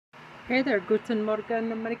Hey there, Guten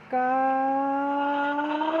Morgen, America.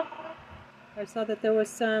 I saw that there was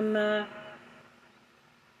some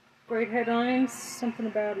great headlines, something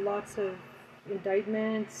about lots of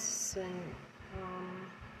indictments, and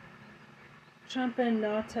Trump and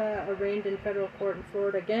Nata arraigned in federal court in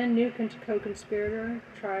Florida. Again, new co-conspirator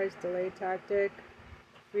tries delay tactic.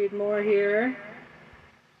 Read more here.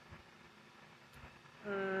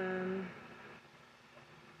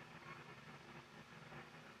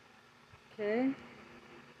 Okay,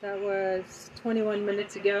 that was 21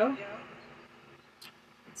 minutes ago.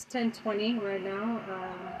 It's 10:20 right now.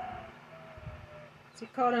 So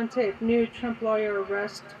caught on tape. New Trump lawyer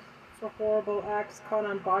arrest for horrible acts caught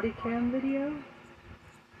on body cam video.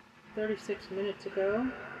 36 minutes ago.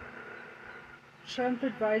 Trump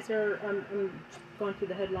advisor, I'm going through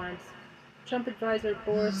the headlines. Trump advisor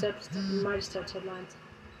Boris Epstein, Meidastouch headlines.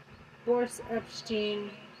 Boris Epstein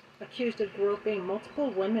accused of groping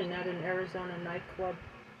multiple women at an Arizona nightclub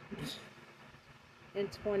in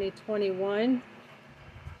 2021.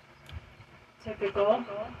 Typical.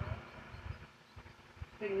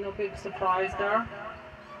 No big surprise there.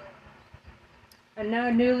 And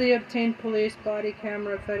now newly obtained police body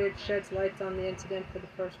camera footage sheds lights on the incident for the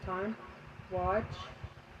first time. Watch.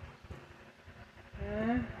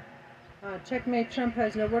 Checkmate, Trump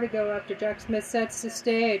has nowhere to go after Jack Smith sets the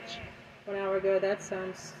stage. 1 hour ago, that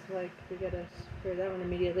sounds like we gotta hear that one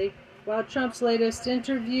immediately. While Trump's latest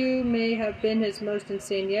interview may have been his most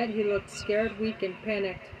insane yet, he looked scared, weak, and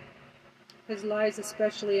panicked. His lies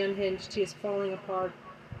especially unhinged. He is falling apart.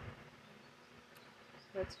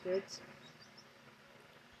 That's good.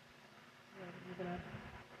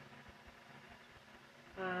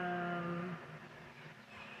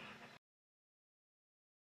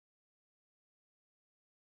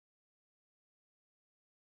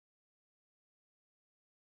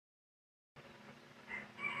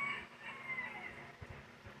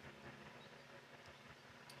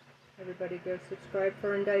 Everybody go subscribe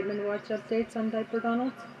for indictment watch updates on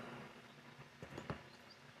Diaperdon.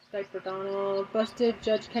 Diaperdon busted.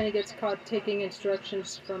 Judge Kenny gets caught taking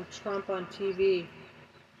instructions from Trump on TV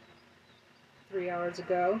 3 hours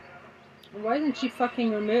ago. And why isn't she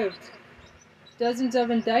fucking removed? Dozens of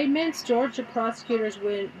indictments. Georgia prosecutors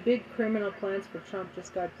win. Big criminal plans for Trump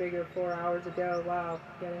just got bigger 4 hours ago. Wow.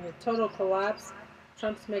 Getting a total collapse.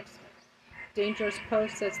 Trump makes dangerous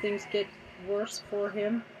posts as things get worse for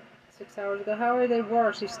him. 6 hours ago. How are they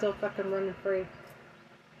worse? He's still fucking running free.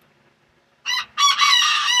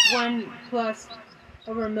 1+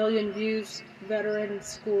 over 1 million views. Veteran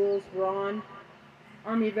schools. Ron.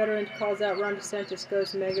 Army veteran calls out Ron DeSantis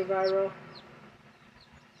goes mega viral.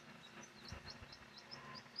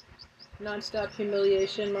 Non-stop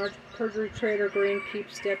humiliation. Perjury trader Green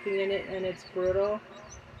keeps stepping in it, and it's brutal.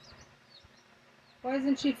 Why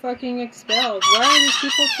isn't she fucking expelled? Why are these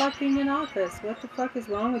people fucking in office? What the fuck is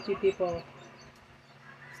wrong with you people?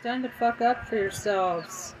 Stand the fuck up for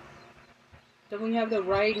yourselves. Don't we have the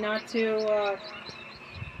right not to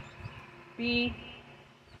be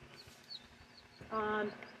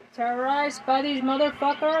terrorized by these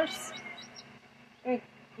motherfuckers?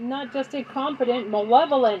 Not just incompetent,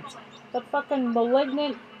 malevolent. The fucking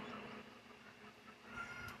malignant.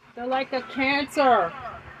 They're like a cancer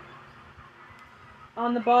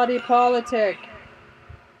on the body politic.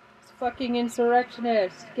 It's fucking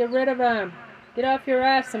insurrectionists. Get rid of them. Get off your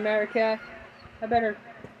ass, America. I better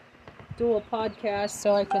do a podcast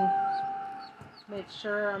so I can make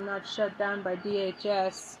sure I'm not shut down by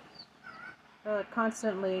DHS.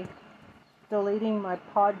 Constantly deleting my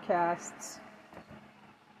podcasts.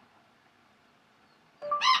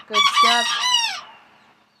 Good stuff.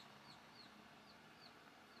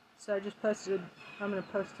 So I just posted, I'm going to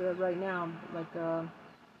post it right now, like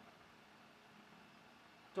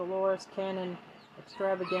Dolores Cannon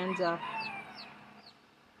extravaganza.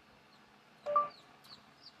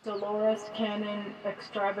 Dolores Cannon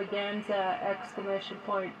extravaganza, exclamation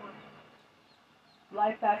point.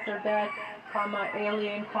 Life after death, comma,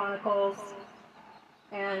 alien chronicles,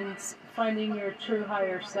 and finding your true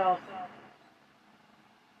higher self.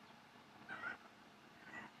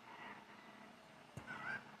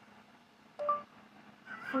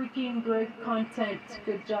 Freaking great content.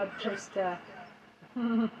 Good job, Trista.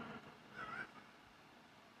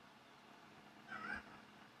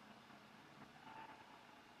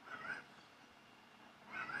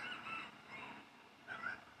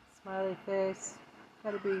 Smiley face.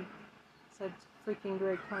 Gotta be said freaking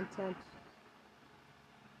great content.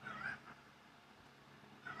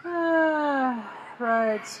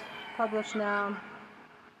 Right. Publish now.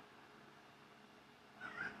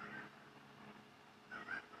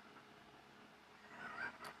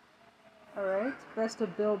 Alright, best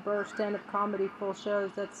of Bill Burr stand-up comedy full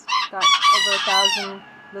shows. That's got over 1,000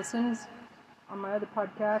 listens on my other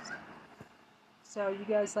podcast. So you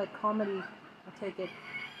guys like comedy, I take it.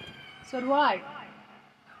 So do I.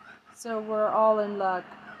 So we're all in luck.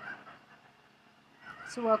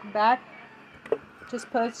 So welcome back. Just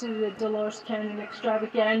posted a Dolores Cannon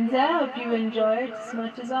extravaganza. Hope you enjoyed as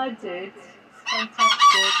much as I did. It's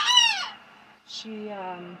fantastic.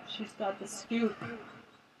 She's got the scoop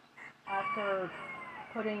after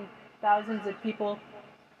putting thousands of people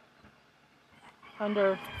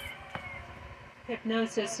under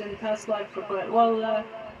hypnosis in past life regret. Well,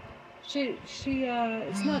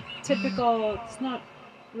 it's not typical. It's not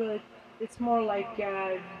really. It's more like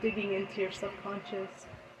digging into your subconscious.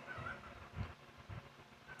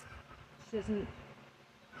 She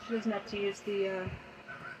doesn't have to use the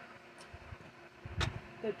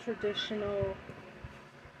traditional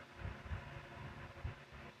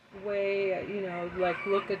way, like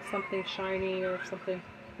look at something shiny or something.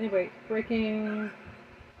 Anyway, breaking.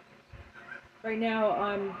 Right now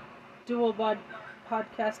I'm dual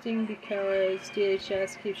podcasting because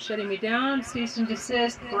DHS keeps shutting me down. Cease and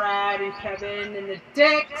desist, Brad and Kevin and the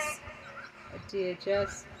dicks at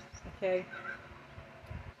DHS. Okay.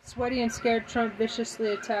 Sweaty and scared Trump viciously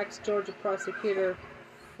attacks Georgia prosecutor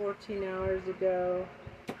 14 hours ago.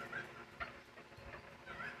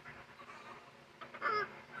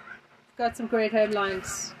 Got some great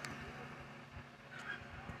headlines.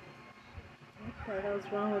 What the hell's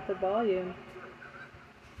wrong with the volume?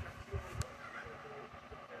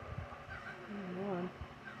 Come on.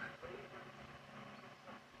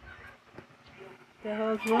 What the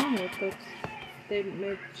hell's wrong with it? They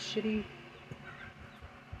made shitty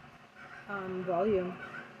volume.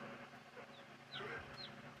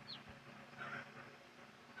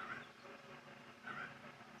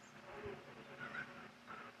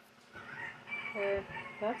 Okay,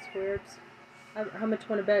 that's weird. How much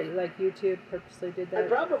want to bet you like YouTube purposely did that? I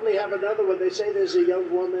probably have another one. They say there's a young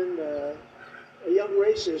woman, a young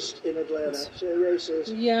racist in Atlanta. Say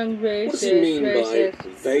racist. Young racist. What does he mean by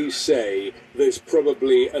they say there's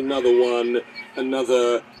probably another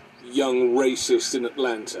young racist in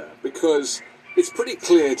Atlanta? Because it's pretty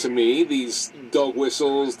clear to me, these dog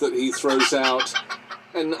whistles that he throws out,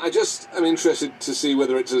 and I'm interested to see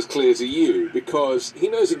whether it's as clear to you, because he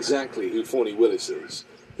knows exactly who Fawny Willis is.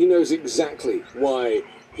 He knows exactly why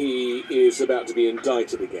he is about to be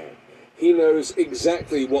indicted again. He knows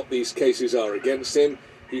exactly what these cases are against him.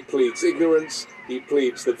 He pleads ignorance, he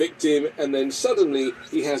pleads the victim, and then suddenly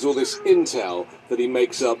he has all this intel that he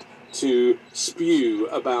makes up to spew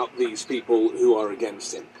about these people who are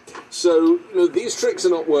against him. So, these tricks are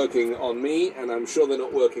not working on me, and I'm sure they're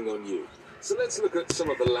not working on you. So let's look at some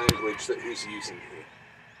of the language that he's using here.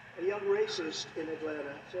 A young racist in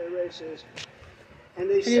Atlanta. Say racist. And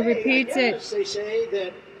they say, they say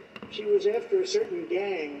that she was after a certain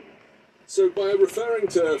gang. So by referring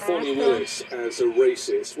to Fawny Willis as a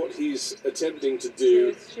racist, what he's attempting to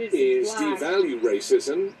do is devalue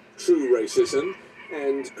racism, true racism,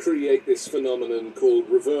 and create this phenomenon called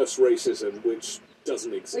reverse racism, which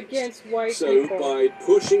doesn't exist. Against white people. people. By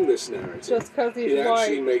pushing this narrative, it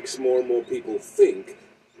actually makes more and more people think,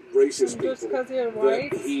 racist people,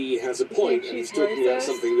 that he has a point and he's talking about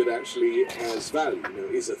something that actually has value,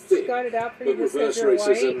 is a thing. But reverse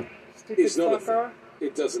racism is not a thing.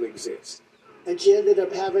 It doesn't exist. And she ended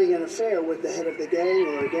up having an affair with the head of the gang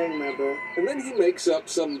or a gang member. And then he makes up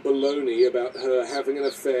some baloney about her having an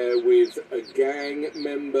affair with a gang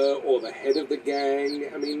member or the head of the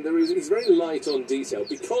gang. I mean, he's very light on detail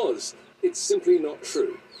because it's simply not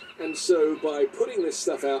true. And so by putting this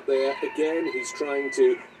stuff out there, again, he's trying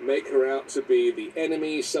to make her out to be the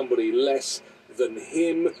enemy, somebody less than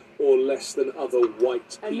him or less than other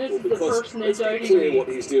white people. Because it's very clear what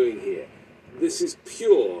he's doing here. This is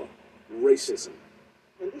pure racism.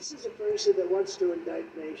 And this is a person that wants to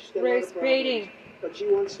indict me. She's got race baiting. But she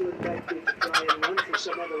wants to indict me to try and run for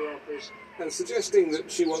some other office. And suggesting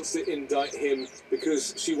that she wants to indict him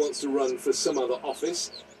because she wants to run for some other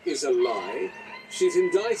office is a lie. She's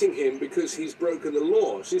indicting him because he's broken the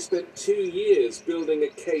law. She spent 2 years building a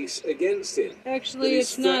case against him. Actually,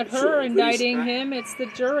 it's not her indicting him, it's the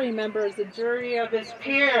jury members, the jury of his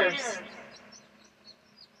peers.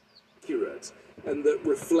 Accurate. And that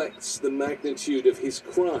reflects the magnitude of his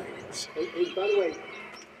crimes. And by the way,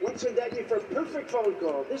 once indict me for a perfect phone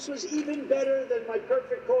call. This was even better than my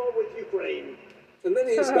perfect call with Ukraine. And then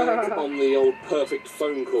he's back on the old perfect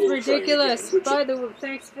phone call. It's ridiculous. By the way,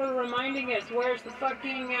 thanks for reminding us. Where's the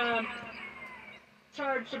fucking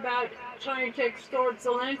charge about trying to extort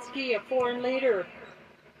Zelensky, a foreign leader?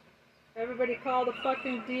 Everybody call the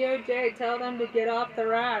fucking DOJ. Tell them to get off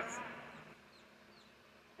their ass.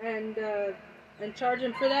 And charge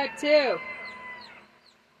them for that too.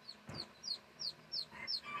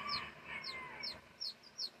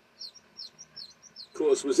 Of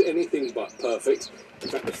course, was anything but perfect. In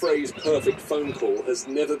fact, the phrase perfect phone call has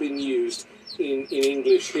never been used in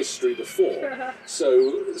English history before.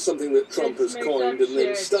 So, something that Trump has coined and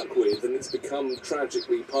then stuck with, and it's become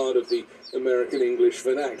tragically part of the American English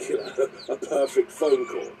vernacular, a perfect phone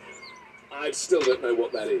call. I still don't know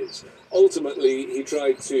what that is. Ultimately, he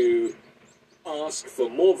tried to ask for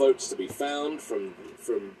more votes to be found from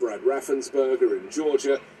Brad Raffensperger in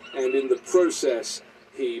Georgia, and in the process,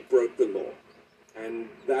 he broke the law. And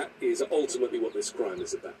that is ultimately what this crime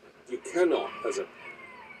is about. You cannot, as a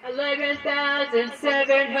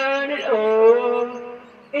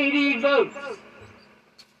 11,780 votes.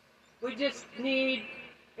 We just need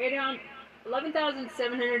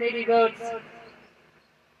 11,780 votes.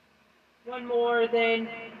 One more than,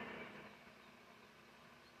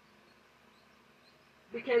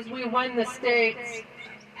 because we won the states.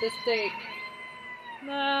 The state.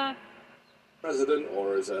 Nah. President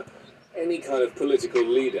or as any kind of political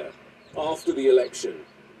leader, after the election,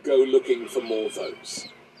 go looking for more votes.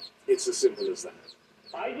 It's as simple as that.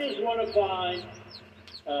 I just want to find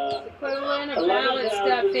equivalent of ballot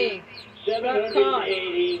stuffing.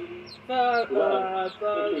 780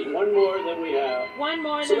 one more than we have. One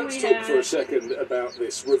more So than let's we talk have. for a second about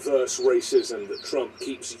this reverse racism that Trump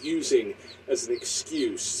keeps using as an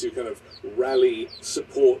excuse to kind of rally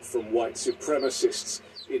support from white supremacists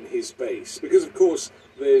in his base. Because, of course,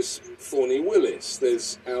 there's Fani Willis,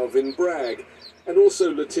 there's Alvin Bragg, and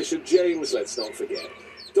also Letitia James, let's not forget.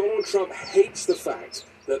 Donald Trump hates the fact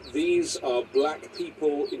that these are black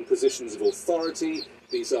people in positions of authority.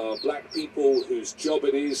 These are black people whose job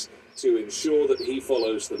it is to ensure that he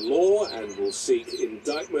follows the law and will seek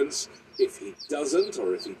indictments if he doesn't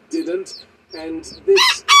or if he didn't. And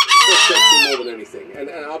this frustrates him more than anything. And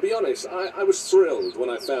I'll be honest, I was thrilled when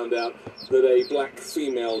I found out that a black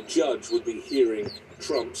female judge would be hearing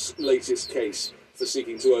Trump's latest case for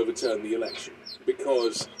seeking to overturn the election.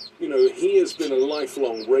 Because, you know, he has been a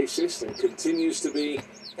lifelong racist and continues to be.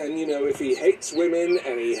 And, you know, if he hates women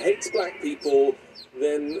and he hates black people,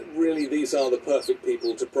 then really these are the perfect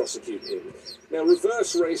people to prosecute him. Now,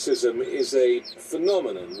 reverse racism is a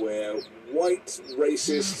phenomenon where white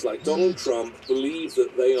racists like Donald Trump believe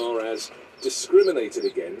that they are as discriminated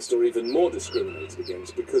against, or even more discriminated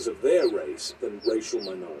against, because of their race than racial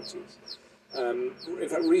minorities. In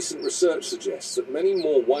fact, recent research suggests that many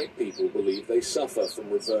more white people believe they suffer from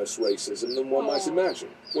reverse racism than one might imagine.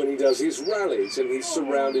 When he does his rallies and he's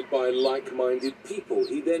surrounded by like-minded people,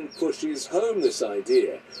 he then pushes home this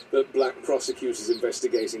idea that black prosecutors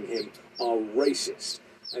investigating him are racist.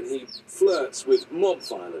 And he flirts with mob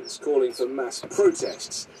violence, calling for mass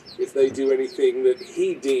protests if they do anything that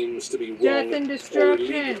he deems to be wrong. Death and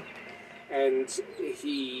destruction. And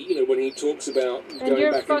he, you know, when he talks about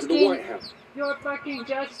going back into the White House. Your fucking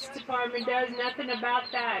Justice Department does nothing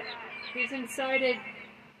about that. He's incited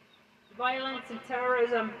violence and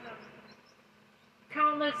terrorism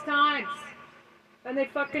countless times. And they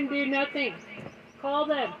fucking do nothing. Call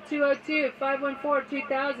them,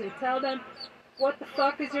 202-514-2000. Tell them, what the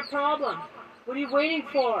fuck is your problem? What are you waiting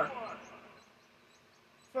for?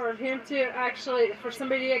 For him to actually, for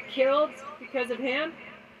somebody to get killed because of him?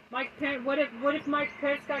 Mike Pence, what if Mike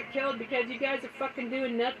Pence got killed because you guys are fucking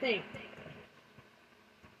doing nothing?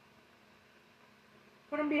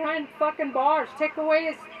 Put him behind fucking bars. Take away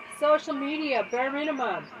his social media, bare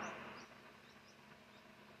minimum.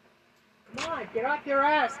 Come on, get off your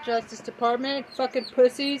ass, Justice Department, fucking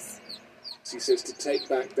pussies. He says to take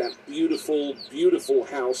back that beautiful, beautiful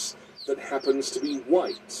house that happens to be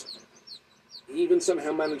white. He even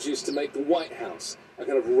somehow manages to make the White House a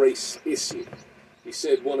kind of race issue. He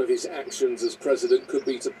said one of his actions as president could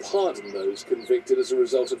be to pardon those convicted as a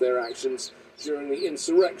result of their actions during the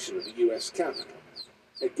insurrection of the US Capitol.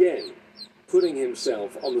 Again, putting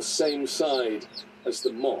himself on the same side as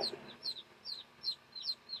the mob.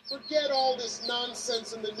 Forget all this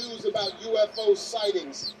nonsense in the news about UFO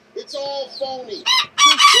sightings. It's all phony.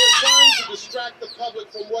 They're trying to distract the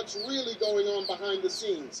public from what's really going on behind the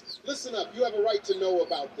scenes. Listen up, you have a right to know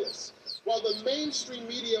about this. While the mainstream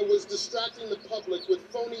media was distracting the public with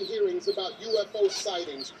phony hearings about UFO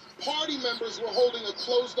sightings, party members were holding a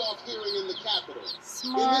closed-off hearing in the Capitol.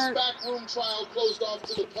 Smart. In this backroom trial closed off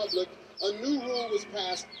to the public, a new rule was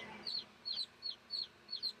passed.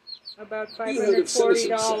 About You heard of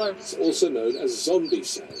senescent $540. cells, also known as zombie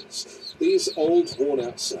cells. These old,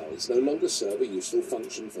 worn-out cells no longer serve a useful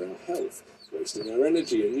function for our health. wasting our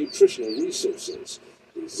energy and nutritional resources.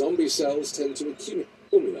 These zombie cells tend to accumulate a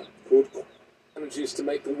formula called manages to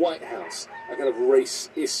make the White House a kind of race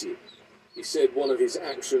issue. He said one of his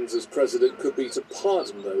actions as president could be to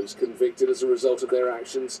pardon those convicted as a result of their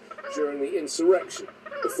actions during the insurrection.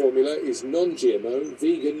 The formula is non-GMO,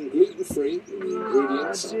 vegan, gluten-free, and the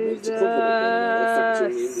ingredients are meant to complement one another,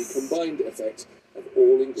 factoring in the combined effect of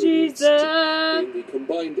all ingredients together.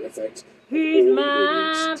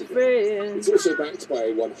 It's also backed by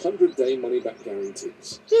a 100-day money-back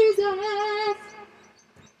guarantees.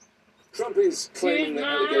 Trump is claiming that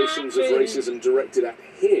allegations of racism directed at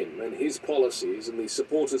him and his policies and the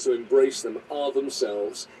supporters who embrace them are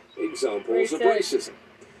themselves examples of racism.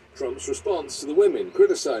 Trump's response to the women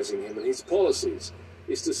criticising him and his policies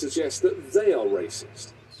is to suggest that they are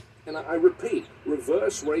racist. And I repeat,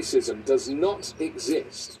 reverse racism does not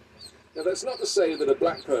exist. Now, that's not to say that a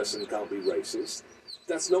black person can't be racist.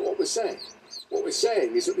 That's not what we're saying. What we're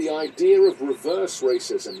saying is that the idea of reverse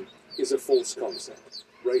racism is a false concept.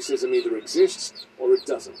 Racism either exists or it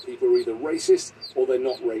doesn't. People are either racist or they're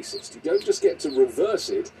not racist. You don't just get to reverse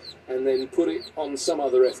it and then put it on some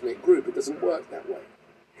other ethnic group. It doesn't work that way.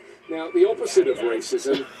 Now, the opposite of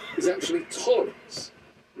racism is actually tolerance.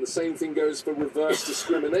 And the same thing goes for reverse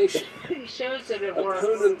discrimination. He shows that it works.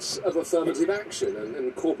 Opponents of affirmative action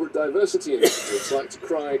and corporate diversity initiatives like to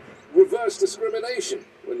cry reverse discrimination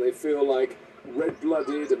when they feel like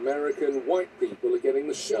red-blooded American white people are getting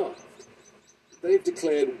the shaft. They've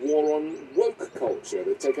declared war on woke culture.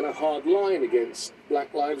 They've taken a hard line against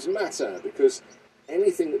Black Lives Matter because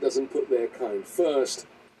anything that doesn't put their kind first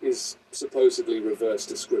is supposedly reverse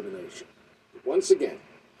discrimination. But once again,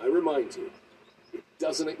 I remind you, it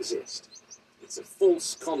doesn't exist. It's a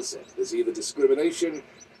false concept. There's either discrimination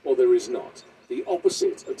or there is not. The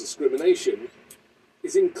opposite of discrimination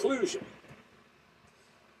is inclusion.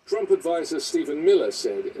 Trump advisor Stephen Miller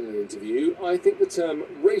said in an interview, "I think the term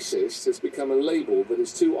racist has become a label that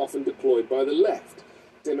is too often deployed by the left.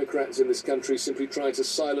 Democrats in this country simply try to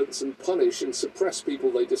silence and punish and suppress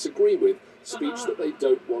people they disagree with, speech that they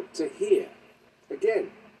don't want to hear."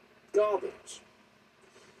 Again, garbage.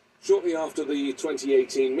 Shortly after the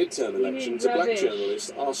 2018 midterm elections, a black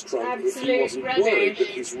journalist asked Trump if he wasn't worried that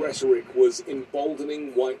his rhetoric was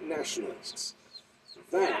emboldening white nationalists.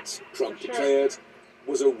 That, Trump declared,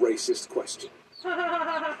 was a racist question.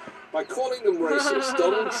 By calling them racist,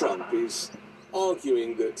 Donald Trump is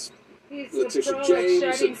arguing that Letitia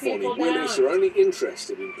James and Fonnie Willis are only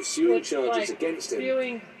interested in pursuing charges against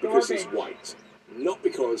him because he's white, not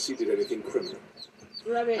because he did anything criminal.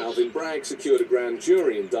 Alvin Bragg secured a grand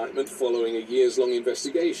jury indictment following a years-long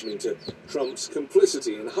investigation into Trump's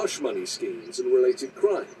complicity in hush money schemes and related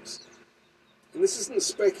crimes. And this isn't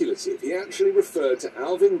speculative. He actually referred to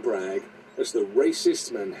Alvin Bragg as the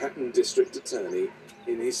racist Manhattan district attorney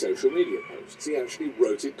in his social media posts. He actually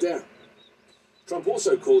wrote it down. Trump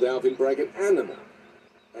also called Alvin Bragg an animal,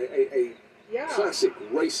 a classic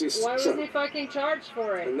racist Why trope. wasn't he fucking charged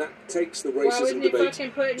for it? And that takes the Why racism wasn't he debate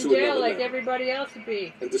fucking put in to jail another like level. everybody else would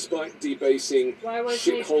be? And despite debasing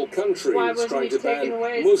shithole countries, wasn't trying he to taking ban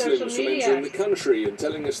away his Muslims social from media? entering the country and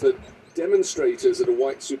telling us that demonstrators at a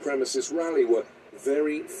white supremacist rally were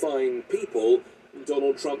very fine people,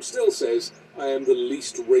 Donald Trump still says, "I am the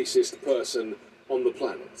least racist person on the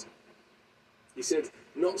planet." He said,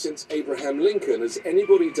 "Not since Abraham Lincoln has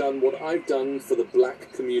anybody done what I've done for the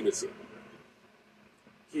black community."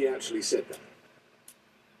 He actually said that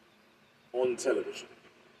on television.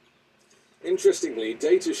 Interestingly,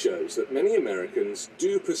 data shows that many Americans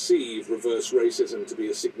do perceive reverse racism to be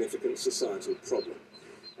a significant societal problem.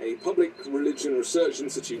 A Public Religion Research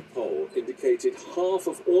Institute poll indicated half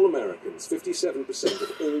of all Americans, 57%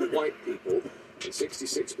 of all white people, and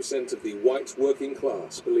 66% of the white working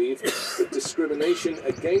class believe that discrimination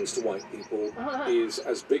against white people is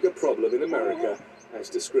as big a problem in America as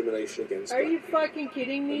discrimination against black people. Are you fucking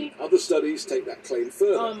kidding me? And other studies take that claim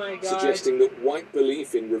further, Oh my God. suggesting that white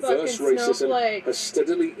belief in reverse Fucking racism snowflake. has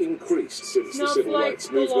steadily increased since the civil rights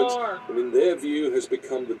Snowflakes movement, galore. and in their view has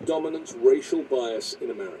become the dominant racial bias in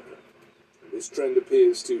America. And this trend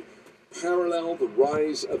appears to parallel the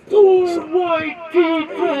rise of Donald Trump, white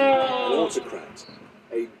people! an autocrat,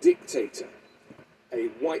 a dictator, a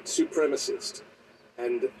white supremacist,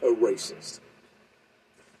 and a racist.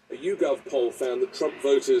 A YouGov poll found that Trump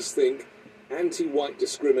voters think anti-white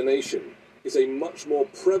discrimination is a much more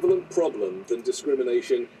prevalent problem than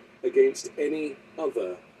discrimination against any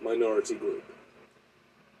other minority group.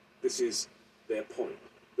 This is their point,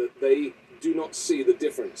 that they do not see the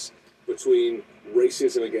difference between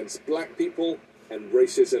racism against black people and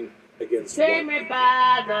racism against white people. Take me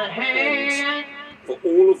by the hand. And for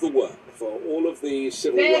all of the work, for all of the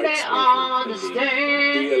civil rights movement, and the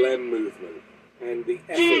BLM movement, and the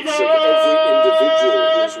efforts of every individual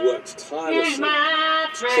who has worked tirelessly to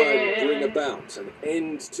try and bring about an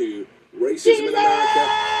end to racism in America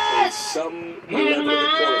and some level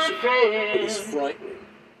of equality. It is frightening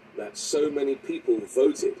that so many people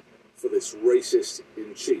voted for this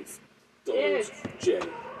racist-in-chief, Donald J.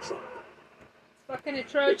 Trump. Fucking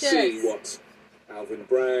atrocious. Let's see what Alvin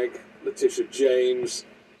Bragg, Letitia James,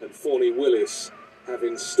 and Fawny Willis have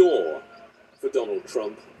in store for Donald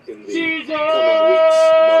Trump in the coming weeks,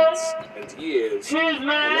 months, and years. And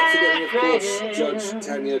not forgetting, of course, Judge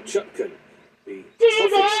Tanya Chutkan, the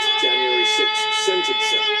toughest January 6th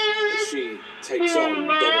sentencer, as she takes on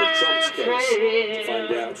Donald Trump's case to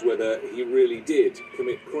find out whether he really did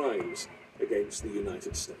commit crimes against the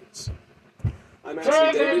United States. I'm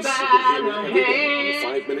Anthony Davis. You can hear me every day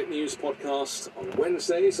on the 5-Minute News podcast on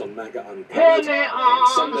Wednesdays on MAGA Uncovered, and on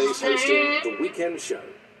Sundays hosting The Weekend Show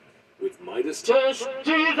with Meidastouch.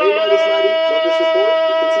 Hey, Midas Mighty, love this report.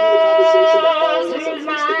 To continue the conversation by following us on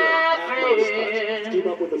Instagram @Meidastouch. Keep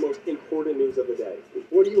up with the most important news of the day.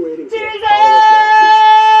 What are you waiting for? Follow us now.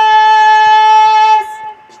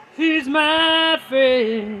 He's my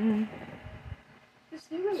friend.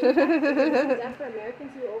 After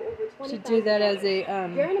Americans who owe over 20,000. Should do that as a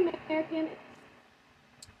You're an American.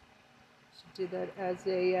 Should do that as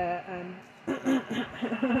a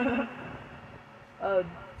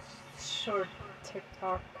short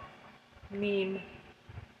TikTok meme.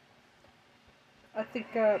 I think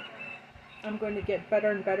I'm going to get better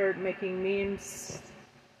and better at making memes.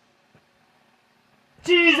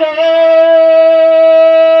 Jesus,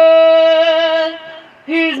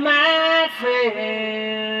 he's my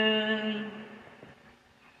friend.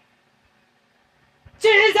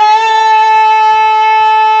 Jesus,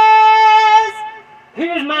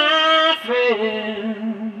 he's my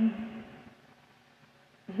friend.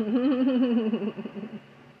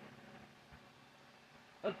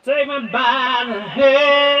 I'll take me by the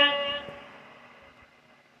hand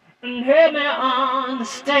and help me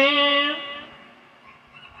understand.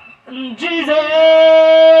 Jesus,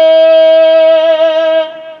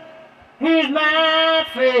 he's my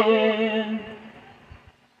friend.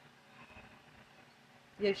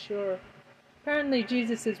 Yeshua. Apparently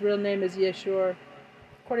Jesus' real name is Yeshua,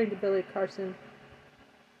 according to Billy Carson.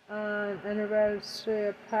 Anniversary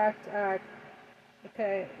of Pact Act.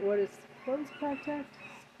 Okay, what is Pact Act?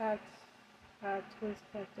 Pact, what is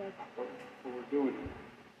Pact Act? What we're doing here.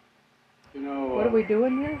 You know, What are we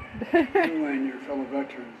doing here? you and your fellow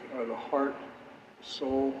veterans are the heart,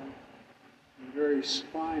 soul, and very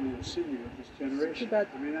spine and sinew of this generation. About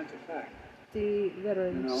I mean, that's a fact. the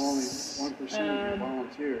veterans. You know, only 1%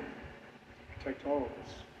 volunteer to protect all of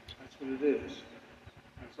us. That's what it is.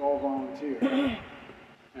 It's all volunteer.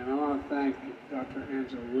 And I want to thank Dr.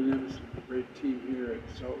 Angela Williams and the great team here at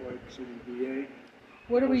Salt Lake City VA.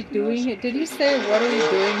 What are we doing here? Did you say what are we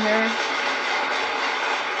doing here?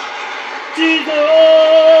 Jesus,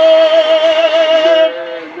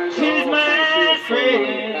 he's my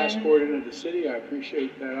friend. Passport into the city. I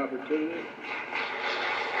appreciate that opportunity.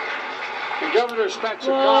 And Governor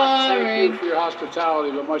Spencer Cox, thank you for your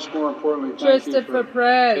hospitality, but much more importantly, thank you for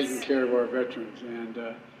taking care of our veterans and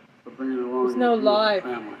for bringing along There's no your live.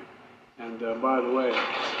 family. And by the way,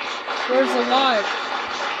 Where's the live?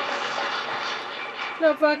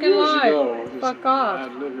 No fucking years live. ago, Fuck off. I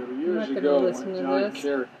lived here I'm years not gonna ago listen when to John this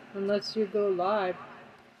Kerry. unless you go live.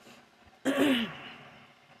 I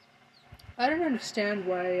don't understand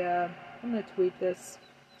why. I'm gonna tweet this.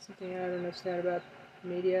 Something I don't understand about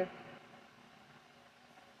media.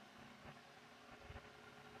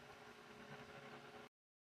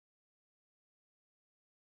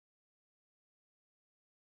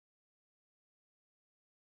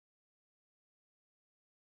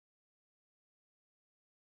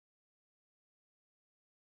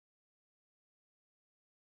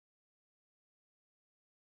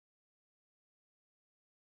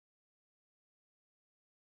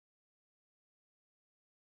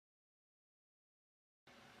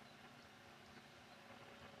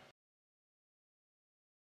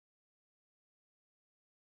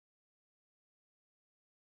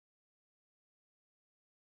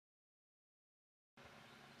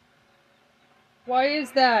 Why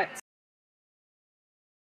is that?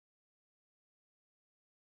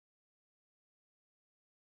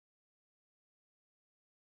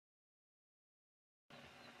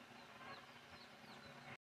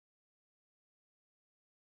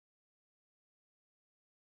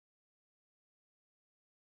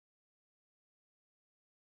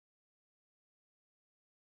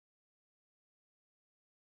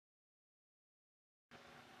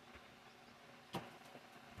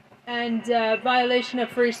 and violation of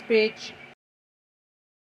free speech.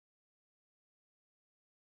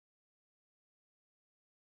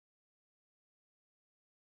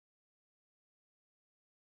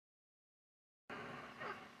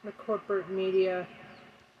 The corporate media.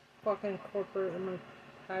 Fucking corporate. I'm gonna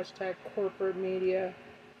hashtag corporate media.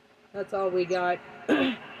 That's all we got.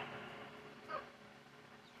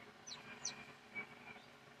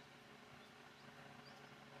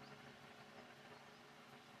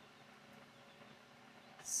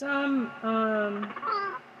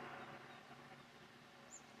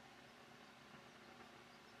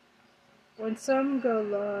 When some go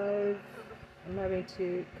live, I'm having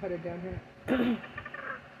to cut it down here.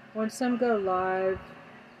 When some go live,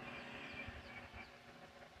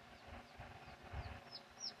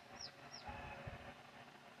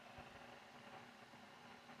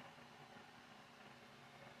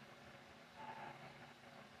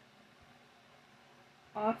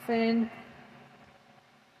 often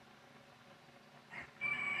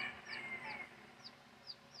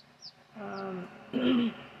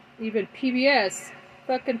even PBS,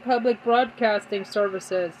 fucking public broadcasting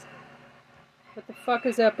services. What the fuck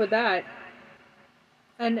is up with that?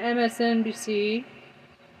 And MSNBC.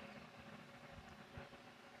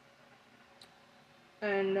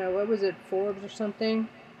 And what was it, Forbes or something?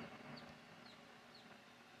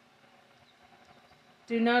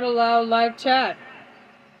 Do not allow live chat.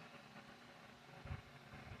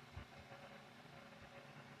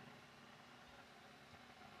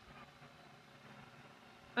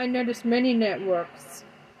 I noticed many networks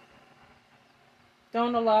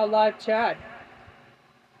don't allow live chat.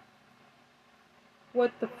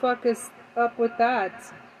 What the fuck is up with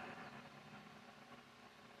that?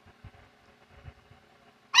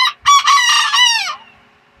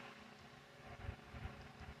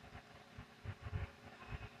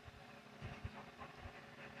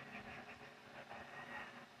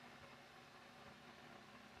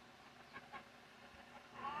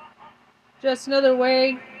 Just another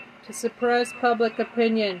way to suppress public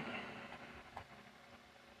opinion.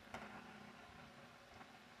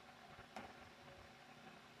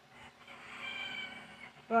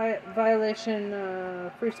 Violation,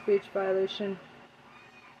 free speech violation.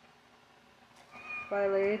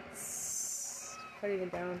 Violates, cutting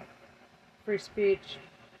it down. Free speech.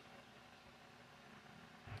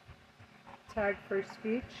 Tag free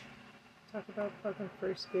speech. Talk about fucking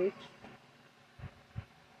free speech.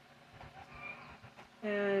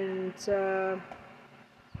 And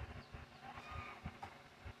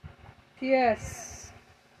P.S.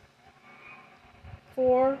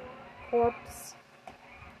 4 corpse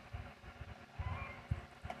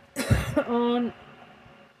on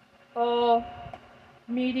all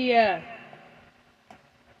media.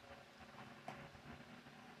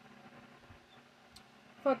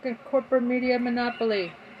 Fucking corporate media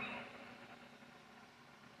monopoly.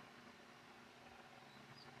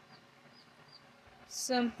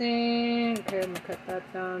 Something, okay, I'm gonna cut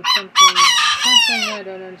that down. Something I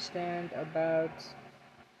don't understand about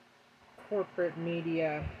corporate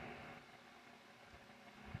media.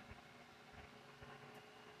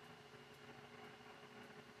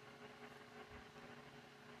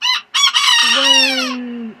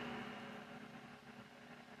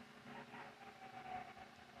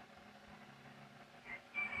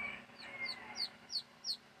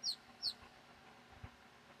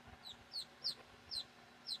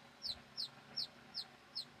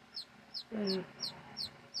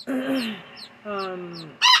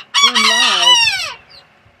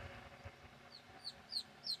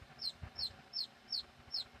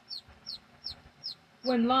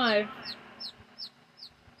 When live,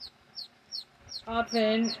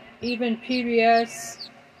 often even PBS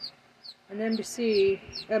and NBC,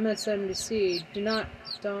 MSNBC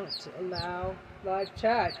don't allow live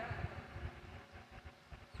chat.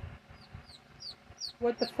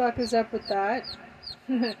 What the fuck is up with that?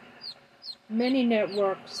 Many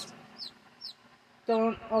networks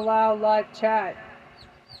don't allow live chat.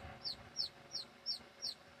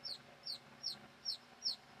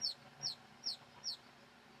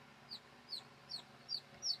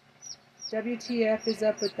 WTF is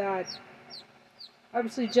up with that?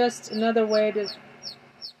 Obviously another way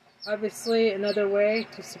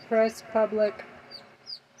to suppress public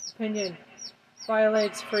opinion.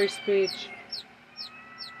 Violates free speech.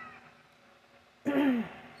 I'm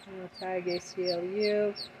going to tag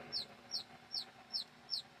ACLU.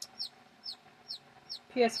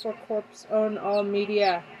 PS4 Corp's own all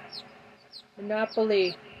media.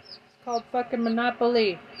 Monopoly. It's called fucking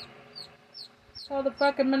Monopoly. It's called the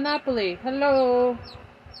fucking Monopoly. Hello.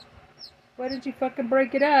 Why did you fucking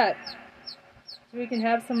break it up? So we can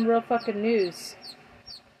have some real fucking news.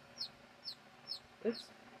 Oops.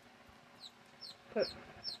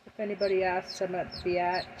 If anybody asks, I'm at the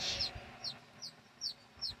biatch.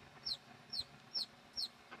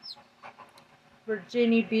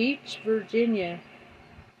 Virginia Beach, Virginia.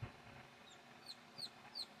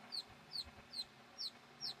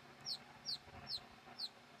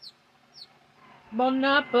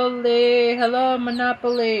 Monopoly. Hello,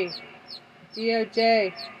 Monopoly.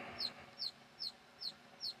 DOJ.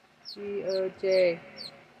 DOJ.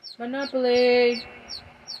 Monopoly.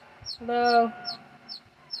 Hello.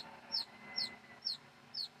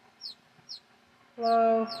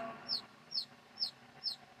 Hello.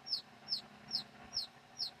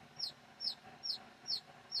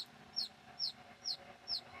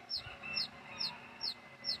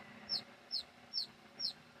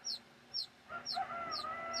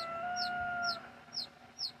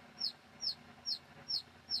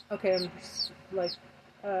 Okay, I'm just like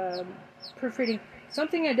proofreading.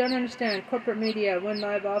 Something I don't understand. Corporate media, One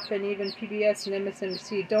Live, often even PBS and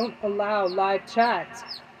MSNBC don't allow live chats.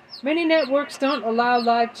 Many networks don't allow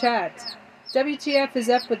live chats. WTF is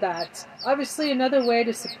up with that? Obviously another way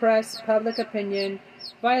to suppress public opinion,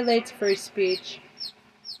 violates free speech.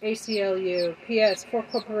 ACLU. P.S. 4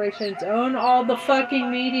 corporations own all the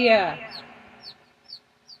fucking media.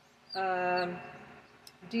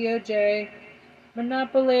 DOJ.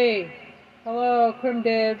 Monopoly. Hello,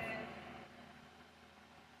 CrimDiv.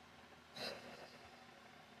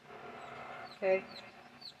 Okay.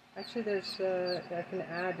 Actually, there's, I can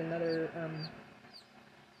add another,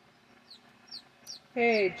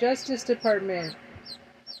 Hey, Justice Department.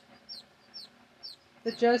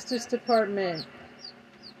 The Justice Department.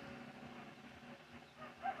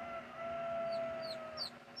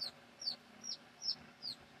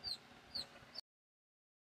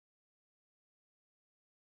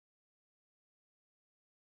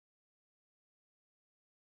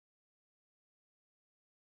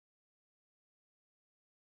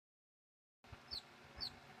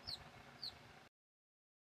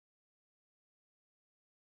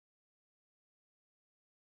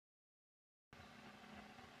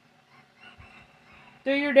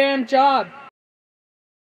 Do your damn job.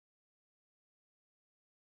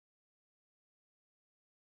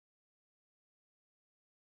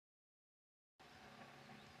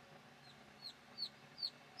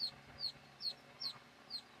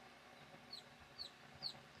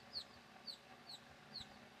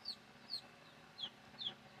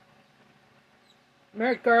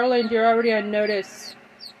 Merrick Garland, you're already on notice.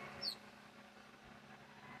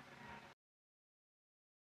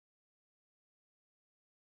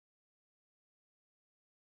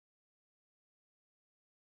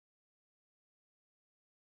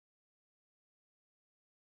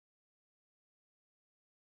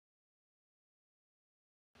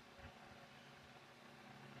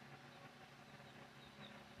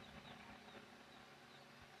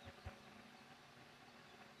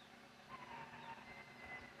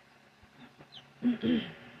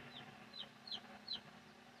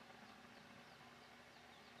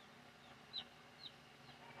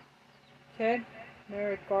 Okay,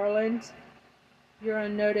 Merrick Garland, you're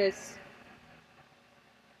on notice.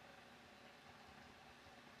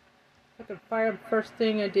 I can fire him first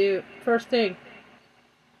thing I do. First thing.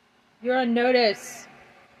 You're on notice.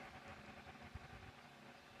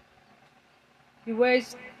 You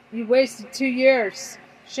wasted 2 years.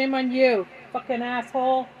 Shame on you, fucking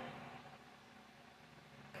asshole.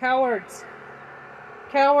 Cowards.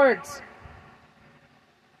 Cowards.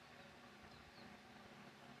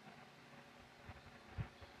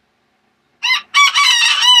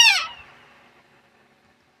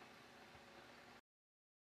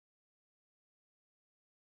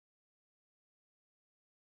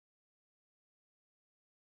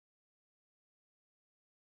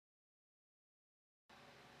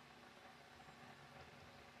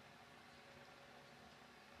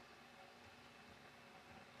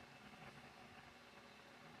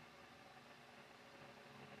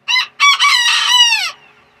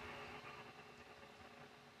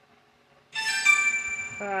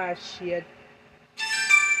 Ah, shit.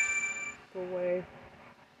 Go away.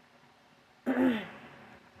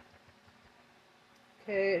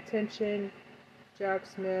 Okay, attention. Jack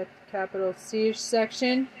Smith, Capitol Siege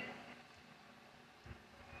section.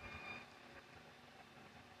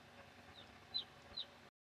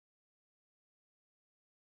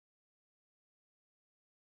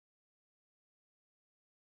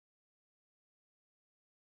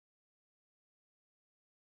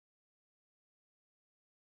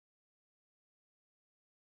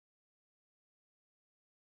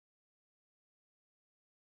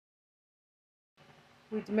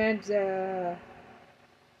 We demand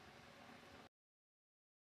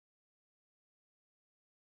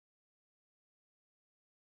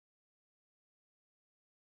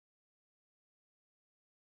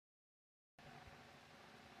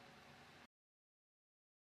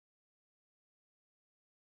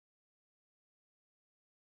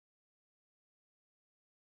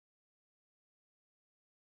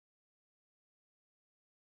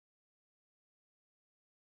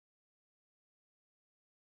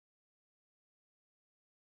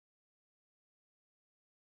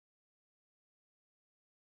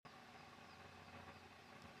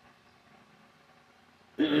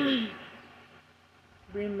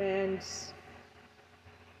remands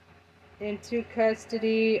into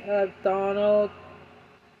custody of Donald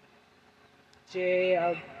J.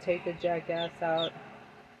 I'll take the jackass out.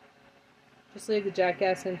 Just leave the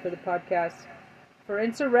jackass in for the podcast. For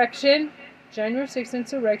insurrection, January 6th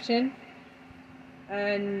insurrection,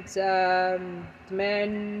 and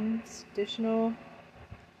demands additional.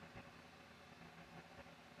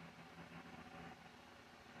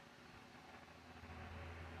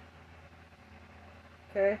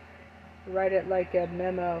 Okay, write it like a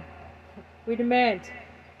memo. We demand,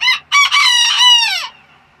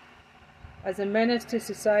 as a menace to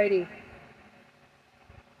society,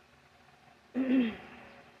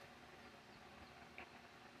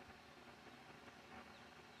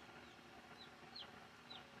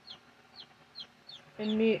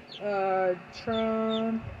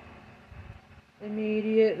 Trump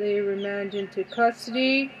immediately remand into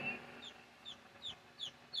custody.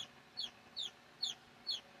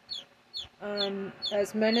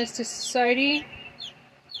 As menace to society.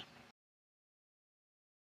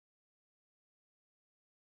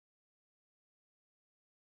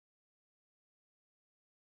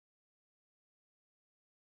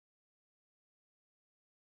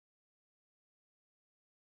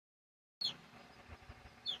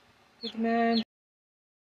 Good man.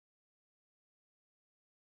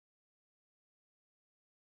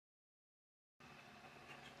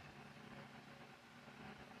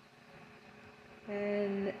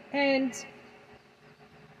 And end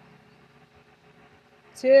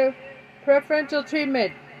to preferential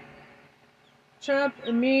treatment. Trump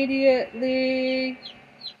immediately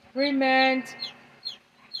remand,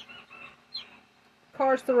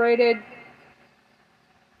 incarcerated,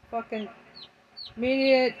 fucking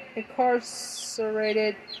immediate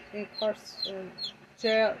incarcerated,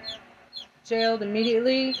 jailed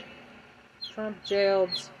immediately. Trump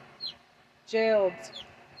jailed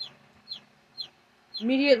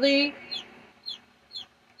immediately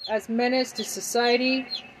as menace to society.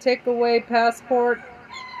 Take away passport.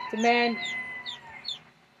 Demand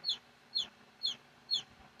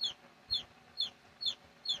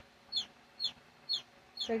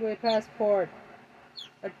take away passport.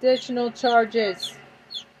 Additional charges.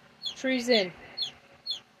 Treason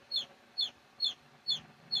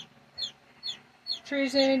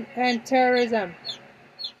and terrorism.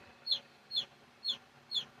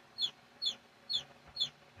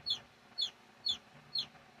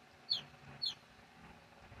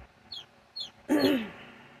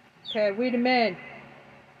 Okay, we demand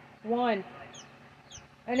 1.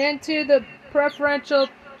 An end to the preferential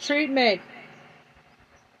treatment.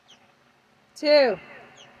 2.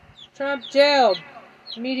 Trump jailed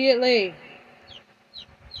immediately.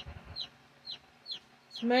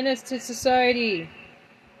 It's menace to society.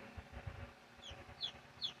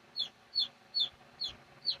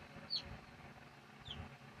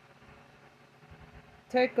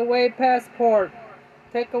 Take away passport.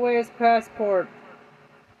 Take away his passport.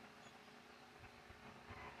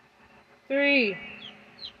 3.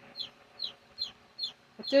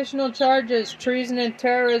 Additional charges, treason and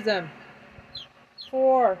terrorism.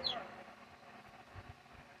 4.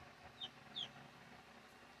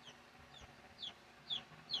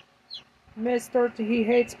 He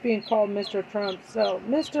hates being called Mr. Trump. So,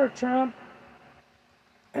 Mr. Trump.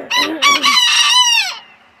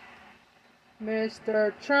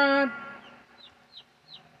 Mr. Trump.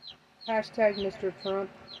 Hashtag Mr. Trump.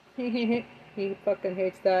 He fucking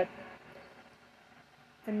hates that.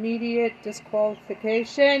 Immediate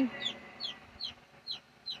disqualification.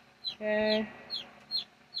 Okay.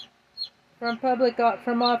 From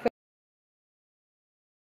office.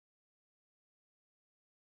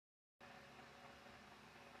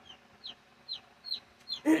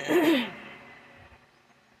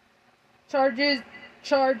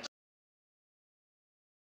 Charge.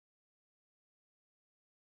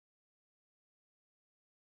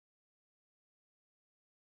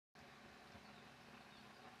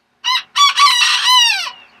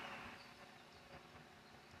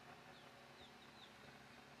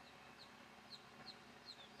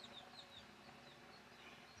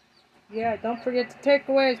 Yeah, don't forget to take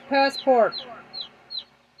away his passport.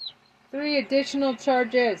 3 additional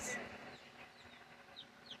charges.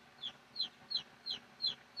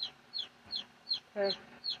 Okay.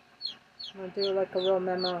 I'm gonna do like a real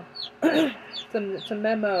memo. It's a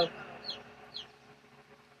memo.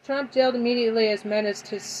 Trump jailed immediately as menace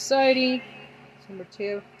to society. Number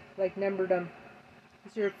 2, like numberdom.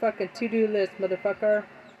 It's your fucking to-do list, motherfucker.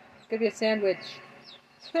 Give you a sandwich.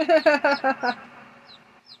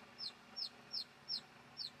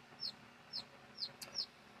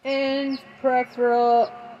 And preferential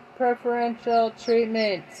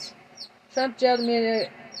treatment. Trump jailed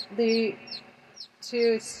immediately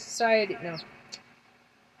to society. No.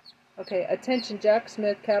 Okay, attention, Jack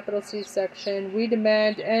Smith, capital C section. We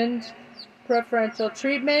demand end preferential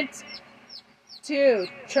treatment. 2.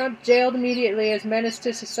 Trump jailed immediately as menace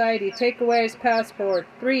to society. Take away his passport.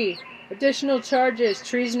 3. Additional charges,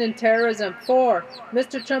 treason and terrorism. 4.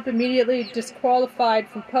 Mr. Trump immediately disqualified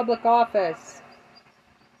from public office.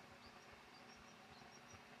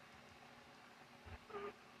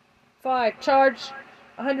 5. Charge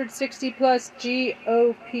 160 plus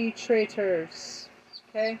GOP traitors.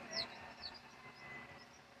 Okay?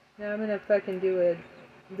 Now I'm gonna fucking do it.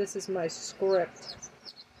 This is my script.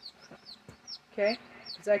 Okay?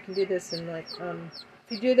 Because I can do this in like,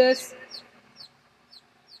 if you do this,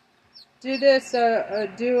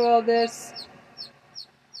 do all this.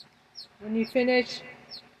 When you finish,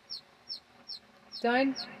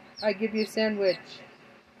 done, I give you a sandwich.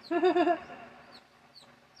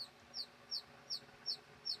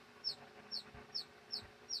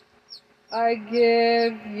 I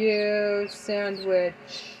give you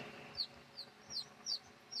sandwich.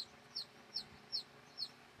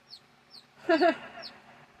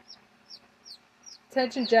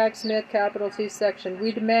 Attention, Jack Smith, capital T section.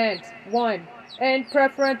 We demand 1. End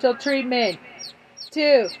preferential treatment.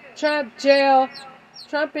 2. Trump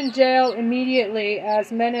in jail immediately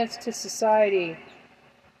as menace to society.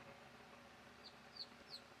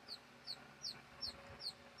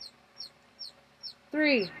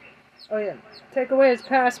 3. Oh yeah. Take away his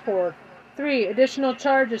passport. 3. Additional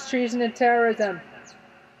charges, treason and terrorism.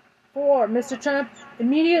 4. Mr. Trump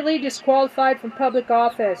immediately disqualified from public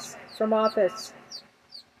office. Gotta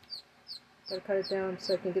cut it down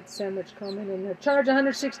so I can get the sandwich comment in there. Charge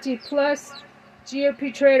 160 plus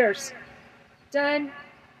GOP traitors. Done.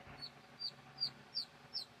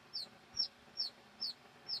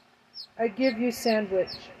 I give you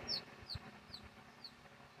sandwich.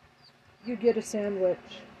 You get a sandwich.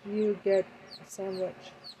 You get a sandwich.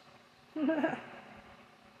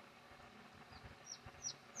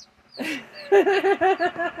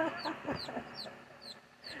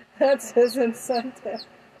 That's his incentive.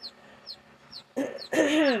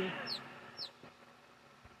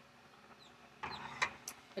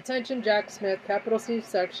 Attention, Jack Smith, capital C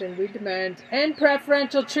section. We demand end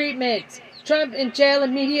preferential treatment. Trump in jail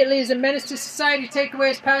immediately as a menace to society. Take away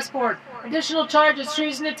his passport. Additional charges,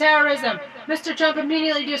 treason and terrorism. Mr. Trump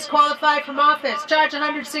immediately disqualified from office. Charge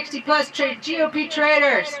 160 plus GOP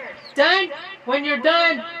traitors. Done? When you're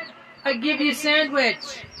done, I give you a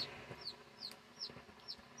sandwich.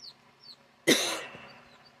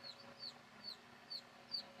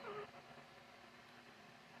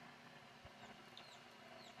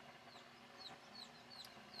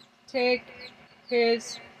 Take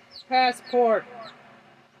his passport.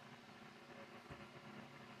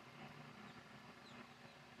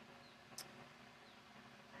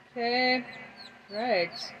 Okay,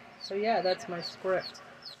 right. So yeah, that's my script.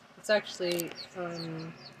 It's actually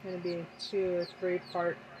going to be a 2 or 3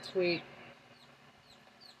 part tweet.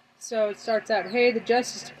 So it starts out, hey, the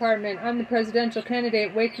Justice Department, I'm the presidential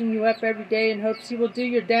candidate waking you up every day in hopes you will do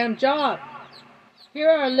your damn job. Here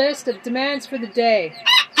are a list of demands for the day.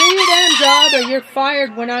 Do your damn job or you're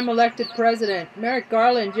fired when I'm elected president. Merrick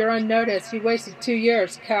Garland, you're on notice. You wasted 2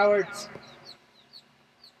 years, cowards.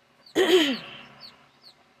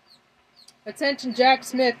 Attention, Jack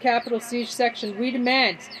Smith, capital C section. We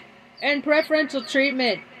demand end preferential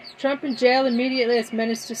treatment. Trump in jail immediately as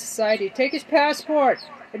menace to society. Take his passport.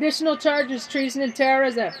 Additional charges, treason and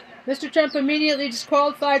terrorism. Mr. Trump immediately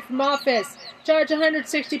disqualified from office. Charge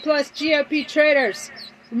 160 plus GOP traitors.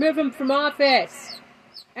 Remove him from office.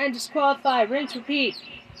 And disqualify. Rinse, repeat.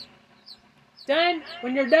 Done?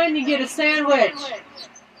 When you're done, you get a sandwich.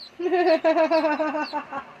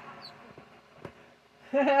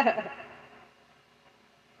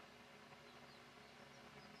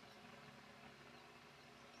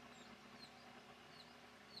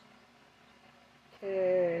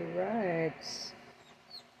 Okay, right. Let's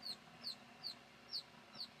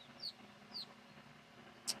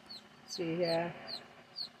see here.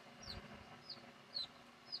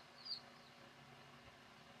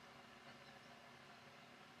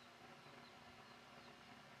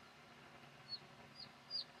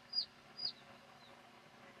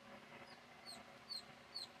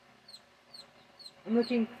 I'm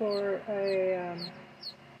looking for a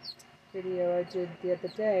video I did the other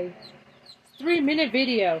day. 3-minute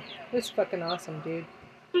video. It was fucking awesome, dude.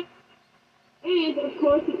 And of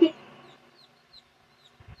course,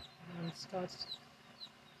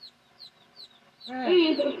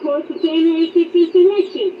 and of course, the January 6th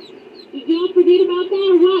insurrection. Did y'all forget about that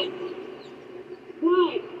or what?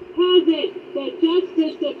 What has it that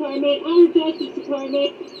Justice Department, our Justice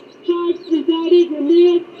Department, charged, indicted,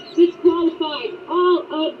 removed, disqualified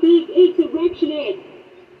all of these insurrectionists?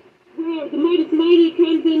 Where the mighty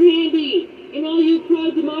comes in handy, and all you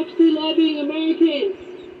pro-democracy loving Americans,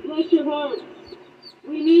 bless your hearts.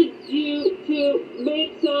 We need you to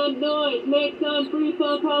make some noise, make some free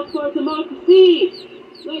phone calls for democracy.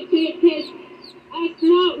 Like JFK, ask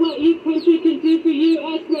not what your country can do for you,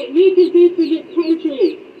 ask what you can do for your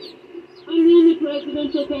country. I'm the only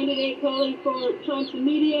presidential candidate calling for Trump's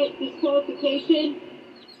immediate disqualification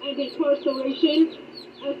and incarceration,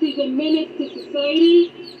 as he's a menace to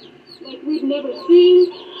society like we've never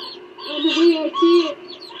seen. And the way I see it,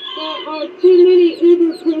 there are too many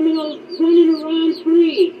uber criminals running around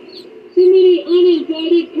free. Too many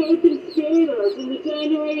unindicted co-conspirators in the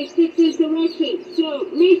January 6th insurrection. So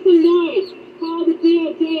make some noise. Call the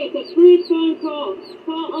DOJ. It's a free phone call.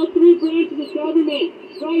 Call all 3 branches of government.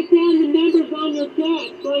 Write down the numbers on your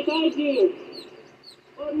desk like I do.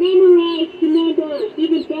 Or memorize the numbers,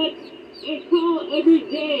 even better, and call every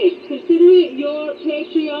day. Consider it your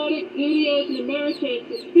patriotic duty as an American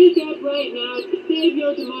to speak up right now to save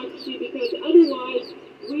your democracy, because otherwise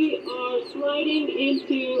we are sliding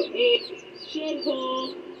into a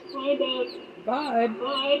shithole kind of vibe.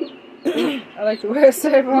 I like the way I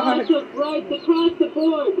say vibe. Lots of rights across the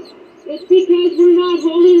board. It's because we're not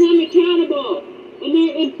holding them accountable, and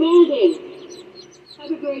they're emboldened.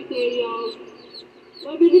 Have a great day, y'all.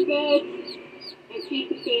 Love you the best, and keep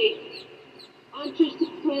the faith. I'm just a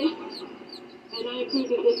place, and I approve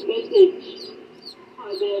of this message. Hi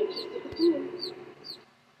there, I'm just a place.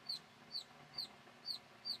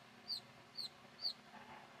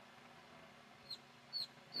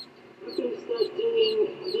 We're going to start doing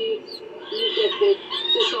these objectives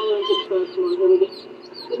just all over the first one. Here we go.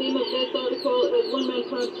 The name of this article is One Man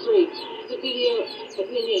Crime Spree. It's a video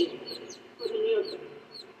opinion for the New Yorker.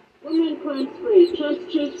 One Man Crime Spree. Trump's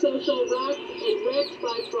Truth Social racked and wrecked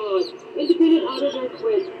by fraud. Independent auditor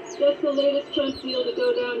quits. Just the latest Trump deal to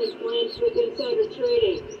go down in flames with insider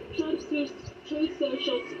trading. Trump's Truth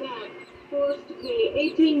Social SPAC forced to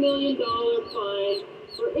pay $18 million fine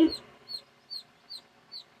for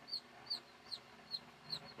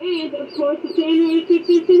and, of course, the January 6th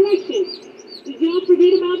insurrection. Did y'all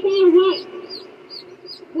forget about that or what?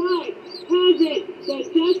 What has it that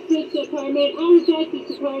Justice Department, our Justice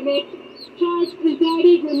Department, charged,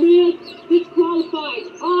 indicted, removed,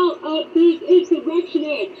 disqualified all of these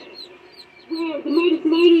insurrectionists? Where the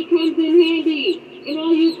mighty comes in handy, and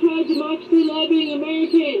all you pro-democracy loving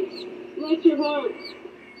Americans, bless your hearts.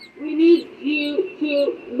 We need you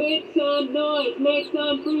to make some noise, make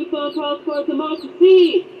some free phone calls for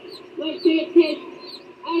democracy. Like JFK,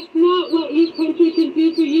 ask not what your country can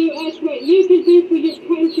do for you, ask what you can do for your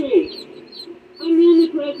country. I'm the only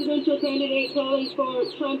presidential candidate calling for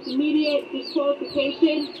Trump's immediate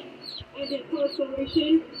disqualification and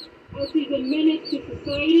incarceration, as he's a menace to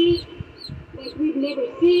society like we've never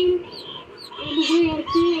seen. And the way I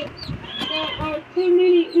see it, there are too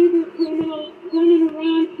many uber criminals running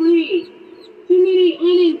around free. Too many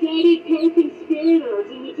unindicted co-conspirators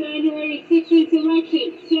in the January 6th insurrection.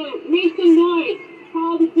 So make some noise.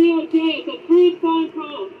 Call the DOJ. It's a free phone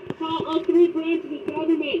call. Call all 3 branches of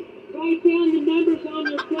government. Write down the numbers on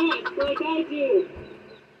your desk like I do.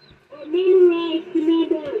 Or memorize the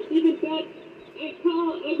numbers, even better, and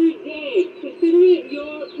call every day. Consider it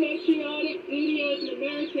your patriotic duty as an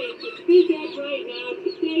American to speak up right now to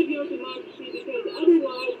save your democracy, because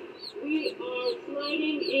otherwise we are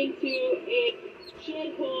sliding into a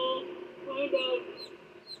shithole kind of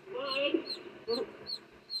vibe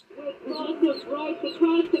with lots of rights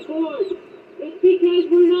across the board. It's because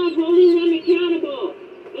we're not holding them accountable,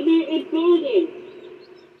 and they're emboldened.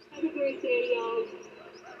 Have a great day, y'all.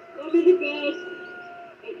 Love you the best,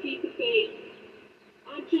 and keep the faith.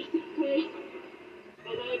 I'm just a place,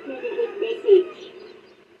 and I approve of this message.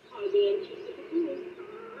 Hi there, I'm just a place.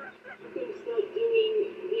 I'm going to start doing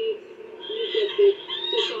these objectives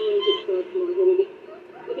just all over the first one. Here we go.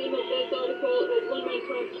 The name of this article is One Man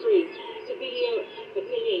Crime Spree. It's a video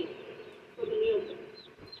opinion for the New Yorker.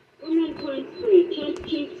 One Man Crime Spree. Trump's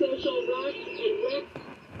Truth Social racked and wrecked.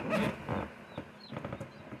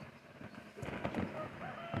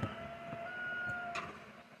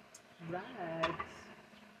 Right.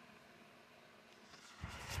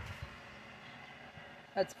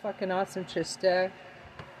 That's fucking awesome, Trista.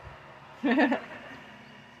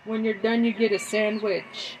 When you're done, you get a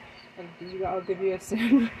sandwich. I'll give you a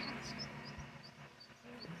sandwich.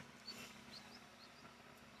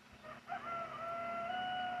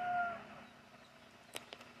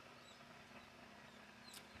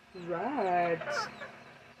 Right.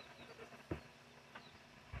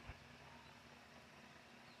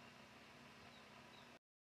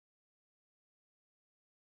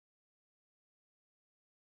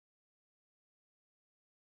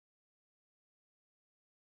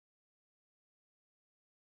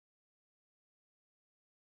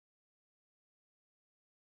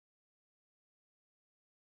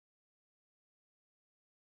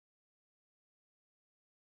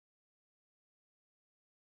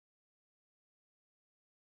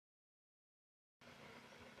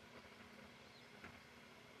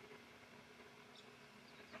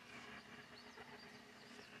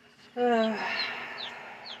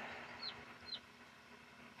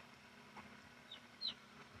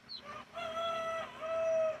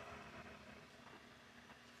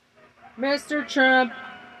 Mr. Trump.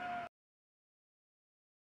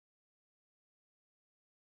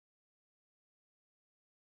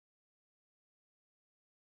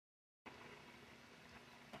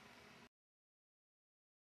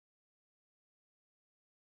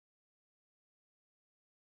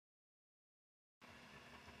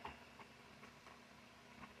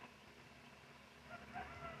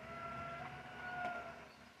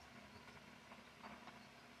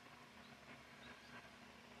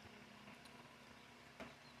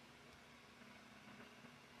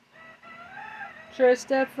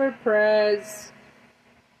 Trista for prez.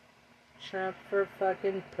 Trump for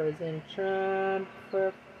fucking prison. Trump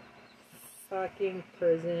for fucking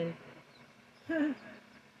prison. That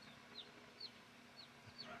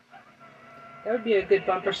would be a good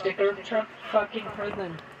bumper sticker. Trump fucking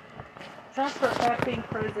prison. Trump for effing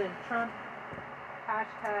prison. Trump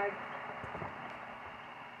hashtag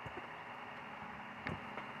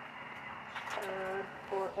Trump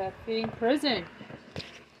for effing prison.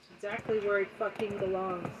 Exactly where he fucking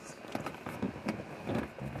belongs.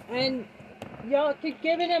 And y'all keep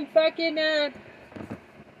giving him fucking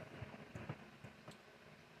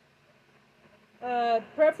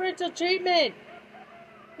preferential treatment.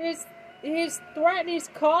 He's threatening, he's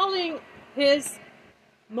calling his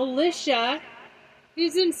militia.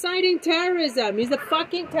 He's inciting terrorism. He's a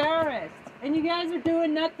fucking terrorist. And you guys are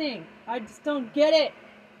doing nothing. I just don't get it.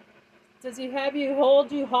 Does he have you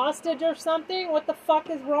hold you hostage or something? What the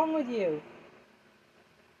fuck is wrong with you?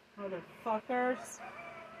 Motherfuckers.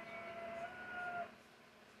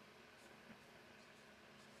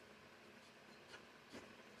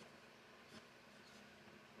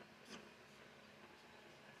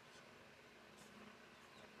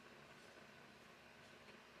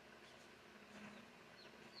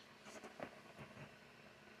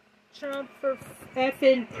 Trump for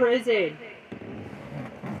effing prison.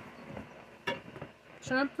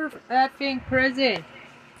 Trump for effing prison.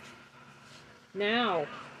 Now.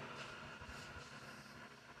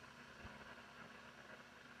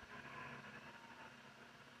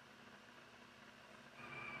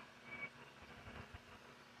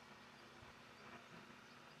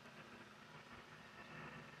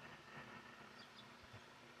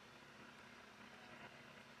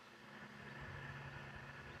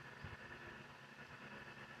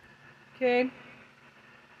 Okay.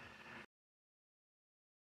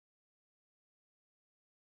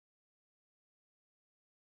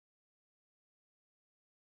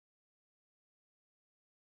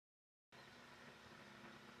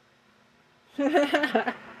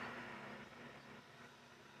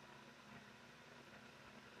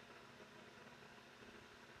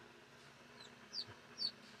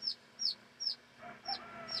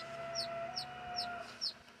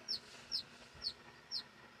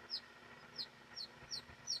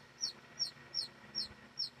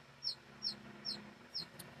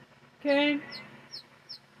 Okay.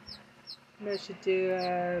 I should do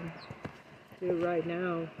it right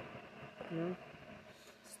now. You know,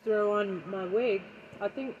 just throw on my wig. I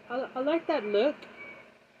think I like that look.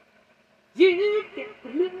 You get the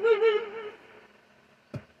look.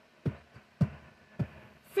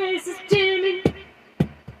 Faces jamming,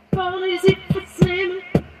 bodies hit for slamming.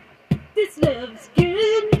 This love's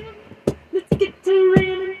good. Let's get to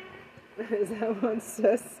ramming. Is that one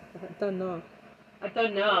sus? I don't know. I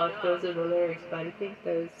don't know if those are the lyrics, but I think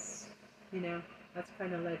those, you know, that's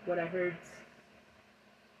kind of like what I heard.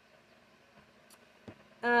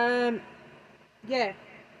 Yeah.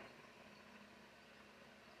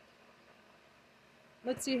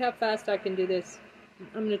 Let's see how fast I can do this.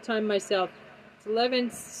 I'm gonna time myself. It's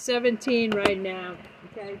 11:17 right now.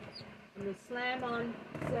 Okay, I'm gonna slam on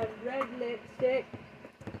some red lipstick.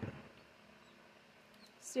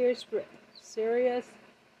 Serious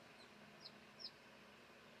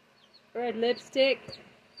red lipstick.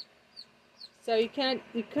 So you can't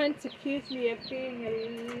accuse me of being a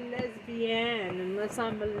lesbian unless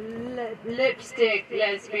I'm a lipstick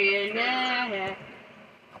lesbian. Nah.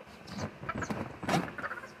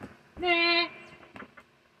 Nah.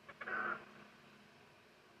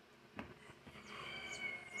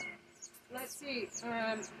 Let's see.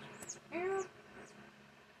 Here.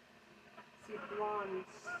 See blondes.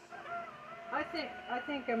 I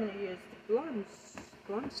think I'm gonna use the blondes.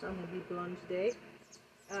 Blondes on the Blonde Day.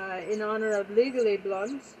 In honor of Legally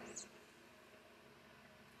Blondes,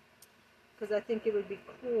 because I think it would be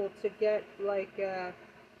cool to get like not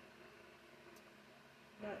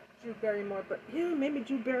Drew Barrymore, but yeah, maybe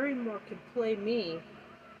Drew Barrymore could play me.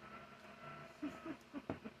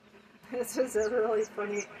 This is a really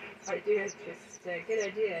funny idea, just a good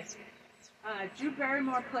idea. Drew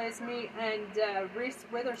Barrymore plays me, and Reese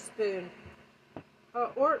Witherspoon,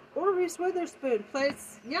 or Reese Witherspoon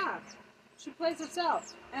plays, yeah, she plays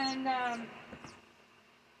herself, and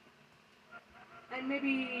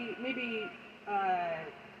maybe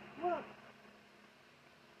well,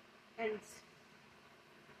 and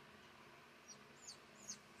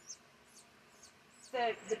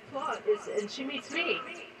the plot is, and she meets me,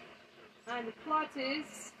 and the plot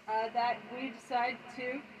is that we decide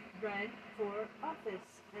to run for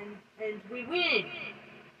office, and we win.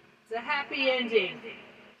 It's a happy ending.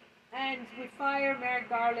 And we fire Merrick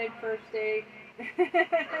Garland first day.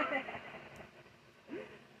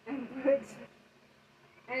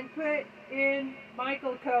 and put in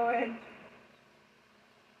Michael Cohen.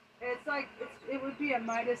 It's like it would be a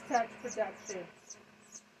Meidastouch production.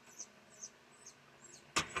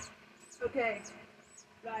 Okay,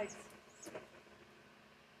 guys.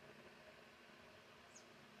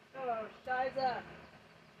 Oh, Shiza.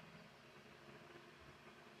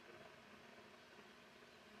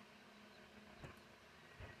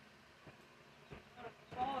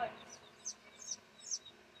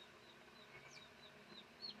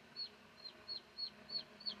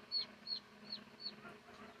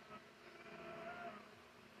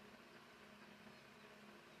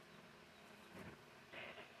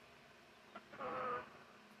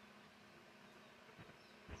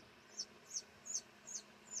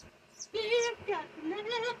 You've got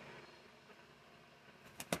love.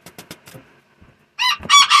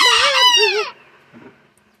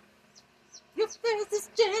 Your face is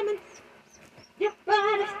jamming. Your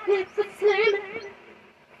body hips are slamming.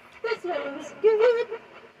 This looks good.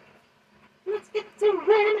 Let's get to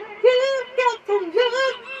ramming. You've got the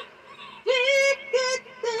love. You've got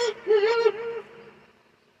the love.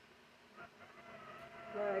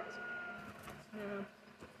 Right. Now.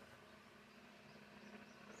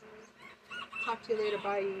 Talk to you later.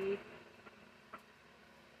 Bye.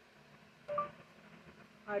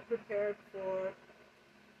 I prepared for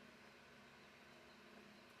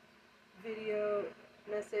video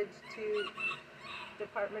message to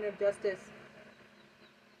Department of Justice.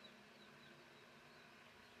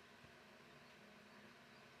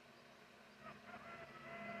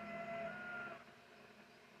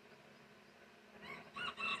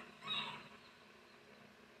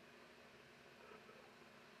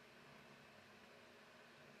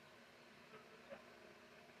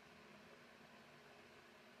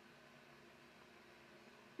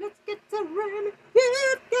 Let's get some ramen.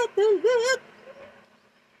 You've got the look.